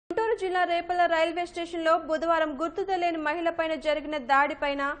జిల్లా రేపల్ల రైల్వే స్టేషన్లో బుధవారం గుర్తు తెలియని మహిళపైన జరిగిన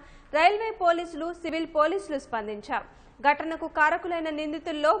దాడిపైన రైల్వే పోలీసులు, సివిల్ పోలీసులు స్పందించారు. ఘటనకు కారకులైన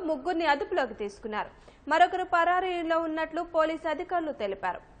నిందితుల్లో ముగ్గురిని అదుపులోకి తీసుకున్నారు. మరొకరు పరారీలో ఉన్నట్లు పోలీసు అధికారులు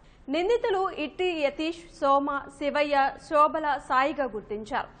తెలిపారు. నిందితులు ఇట్టి యతీష్, సోమ, శివయ్య, శోభల, సాయిగా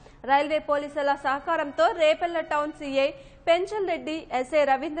గుర్తించారు. రైల్వే పోలీసుల సహకారంతో Repalle town CI Penchal Reddy, SI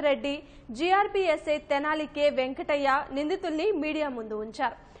Ravinder Reddy, GRP SI Tenali K Venkataiah నిందితుల్ని media ముందు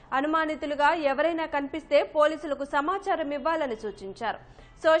ఉంచారు. అనుమానితులుగా ఎవరైనా కనిపిస్తే పోలీసులకు సమాచారం ఇవ్వాలని సూచించారు.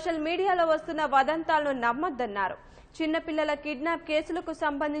 సోషల్ మీడియాలో వస్తున్న వదంతాలను నమ్మొద్దన్నారు. చిన్నపిల్లల కిడ్నాప్ కేసులకు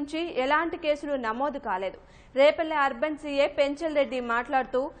సంబంధించి ఎలాంటి కేసులు నమోదు కాలేదు. రేపల్లె అర్బన్ సీఏ పెంచల్ రెడ్డి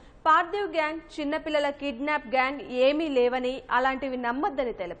మాట్లాడుతూ పార్థివ్ గ్యాంగ్, చిన్నపిల్లల కిడ్నాప్ గ్యాంగ్ ఏమీ లేవని, అలాంటివి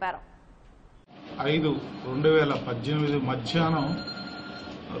నమ్మొద్దని తెలిపారు. 5/2018 మధ్యాహ్నం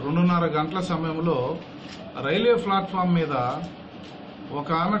 2:30 గంటల సమయంలో రైల్వే ప్లాట్ఫామ్ మీద ఒక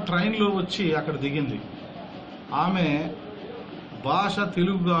ఆమె ట్రైన్లో వచ్చి అక్కడ దిగింది. ఆమె భాష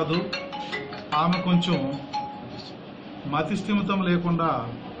తెలుగు కాదు, ఆమె కొంచెం మతిస్థిమితం లేకుండా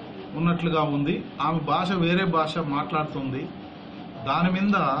ఉన్నట్లుగా ఉంది. ఆమె భాష వేరే భాష మాట్లాడుతుంది. దాని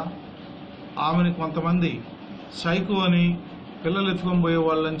మీద ఆమెని కొంతమంది సైకో అని, పిల్లలు ఎత్తుకొని పోయే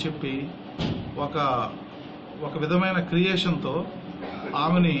వాళ్ళని చెప్పి ఒక విధమైన క్రియేషన్తో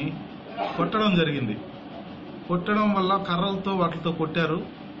ఆమెని కొట్టడం జరిగింది. కొట్టడం వల్ల కర్రలతో వాటితో కొట్టారు.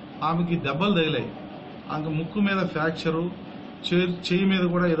 ఆమెకి దెబ్బలు తగిలాయి. ఆమె ముక్కు మీద ఫ్రాక్చరు, చెయ్యి మీద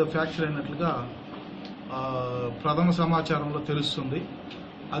కూడా ఏదో ఫ్రాక్చర్ అయినట్లుగా ప్రథమ సమాచారంలో తెలుస్తుంది.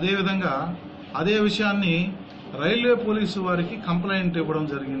 అదేవిధంగా అదే విషయాన్ని రైల్వే పోలీసు వారికి కంప్లైంట్ ఇవ్వడం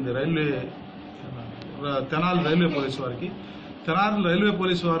జరిగింది. తెనాలి రైల్వే పోలీసు వారికి. తెనాలి రైల్వే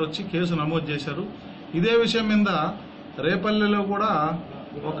పోలీసు వారు వచ్చి కేసు నమోదు చేశారు. ఇదే విషయం మీద రేపల్లెలో కూడా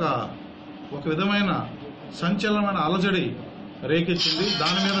ఒక విధమైన సంచలనమైన అలజడి రేకెత్తింది.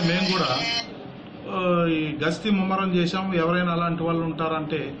 దాని మీద మేము కూడా ఈ గస్తీ ముమ్మరం చేశాం. ఎవరైనా అలాంటి వాళ్ళు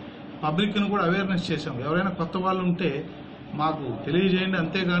ఉంటారంటే పబ్లిక్ను కూడా అవేర్నెస్ చేశాం. ఎవరైనా కొత్త వాళ్ళు ఉంటే మాకు తెలియజేయండి,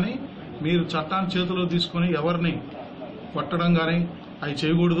 అంతేగాని మీరు చట్టాన్ని చేతిలో తీసుకుని ఎవరిని కొట్టడం కానీ అవి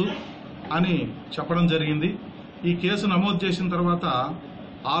చేయకూడదు అని చెప్పడం జరిగింది. ఈ కేసు నమోదు చేసిన తర్వాత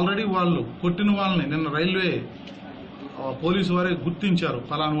ఆల్రెడీ వాళ్ళు కొట్టిన వాళ్ళని నిన్న రైల్వే పోలీసు వారే గుర్తించారు,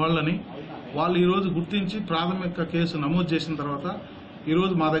 ఫలానా వాళ్ళని. వాళ్ళు ఈరోజు గుర్తించి ప్రాథమిక కేసు నమోదు చేసిన తర్వాత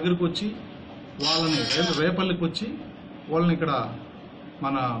ఈరోజు మా దగ్గరకు వచ్చి వాళ్ళని రేపల్లికి వచ్చి వాళ్ళని ఇక్కడ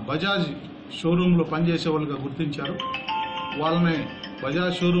మన బజాజ్ షోరూంలో పనిచేసే వాళ్ళుగా గుర్తించారు. వాళ్ళని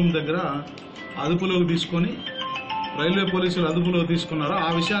బజాజ్ షోరూమ్ దగ్గర అదుపులోకి తీసుకొని రైల్వే పోలీసులు అదుపులోకి తీసుకున్నారు. ఆ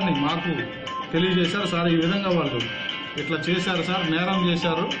విషయాన్ని మాకు తెలియజేశారు. సార్, ఈ విధంగా వాళ్ళు ఇట్లా చేశారు సార్, నేరం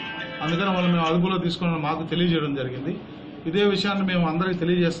చేశారు, అందుకని వాళ్ళు మేము అదుపులో తీసుకున్నాం మాకు తెలియజేయడం జరిగింది. ఇదే విషయాన్ని మేము అందరికీ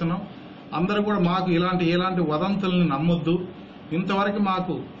తెలియజేస్తున్నాం. అందరూ కూడా మాకు ఎలాంటి వదంతుల్ని నమ్మొద్దు. ఇంతవరకు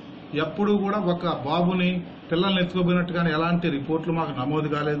మాకు ఎప్పుడూ కూడా ఒక బాబుని, పిల్లల్ని ఎత్తుకోపోయినట్టు కానీ ఎలాంటి రిపోర్ట్లు మాకు నమోదు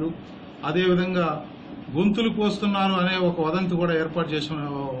కాలేదు. అదేవిధంగా గొంతులు కోస్తున్నారు అనే ఒక వదంతి కూడా ఏర్పాటు చేసి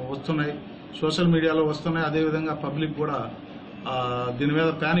వస్తున్నాయి, సోషల్ మీడియాలో వస్తున్నాయి. అదేవిధంగా పబ్లిక్ కూడా దీని మీద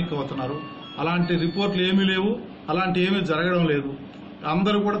ప్యానిక్ అవుతున్నారు. అలాంటి రిపోర్ట్లు ఏమీ లేవు, అలాంటి ఏమీ జరగడం లేదు.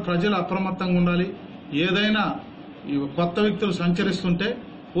 అందరూ కూడా ప్రజలు అప్రమత్తంగా ఉండాలి. ఏదైనా కొత్త వ్యక్తులు సంచరిస్తుంటే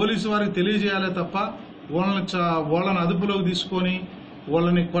పోలీసు వారికి తెలియజేయాలే తప్ప వాళ్ళని అదుపులోకి తీసుకొని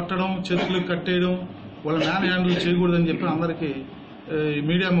వాళ్ళని కొట్టడం, చేతులకు కట్టేయడం, వాళ్ళ మ్యాన్ హ్యాండిల్ చేయకూడదని చెప్పి అందరికీ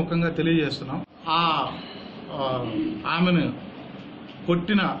మీడియా ముఖంగా తెలియజేస్తున్నాం. ఆమెను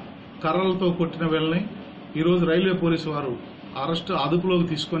కర్రలతో కొట్టిన వీళ్ళని ఈరోజు రైల్వే పోలీసు వారు అదుపులోకి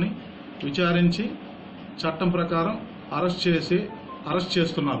తీసుకొని విచారించి చట్టం ప్రకారం అరెస్ట్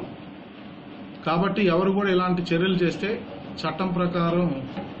చేస్తున్నారు. కాబట్టి ఎవరు కూడా ఇలాంటి చర్యలు చేస్తే చట్టం ప్రకారం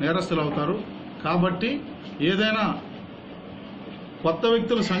నేరస్తులు అవుతారు. కాబట్టి ఏదైనా కొత్త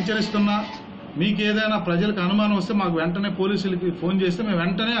వ్యక్తులు సంచరిస్తున్నా, మీకు ఏదైనా ప్రజలకు అనుమానం వస్తే మాకు వెంటనే పోలీసులకి ఫోన్ చేస్తే మేము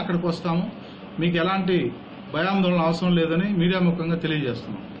వెంటనే అక్కడికి వస్తాము. మీకు ఎలాంటి భయాందోళన అవసరం లేదని మీడియా ముఖంగా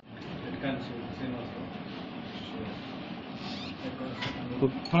తెలియజేస్తున్నాం.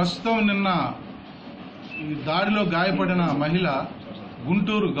 ప్రస్తుతం నిన్న ఈ దాడిలో గాయపడిన మహిళ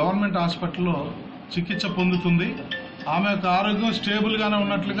గుంటూరు గవర్నమెంట్ హాస్పిటల్లో చికిత్స పొందుతుంది. ఆమె యొక్క ఆరోగ్యం స్టేబుల్ గానే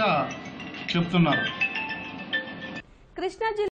ఉన్నట్లుగా చెప్తున్నారు.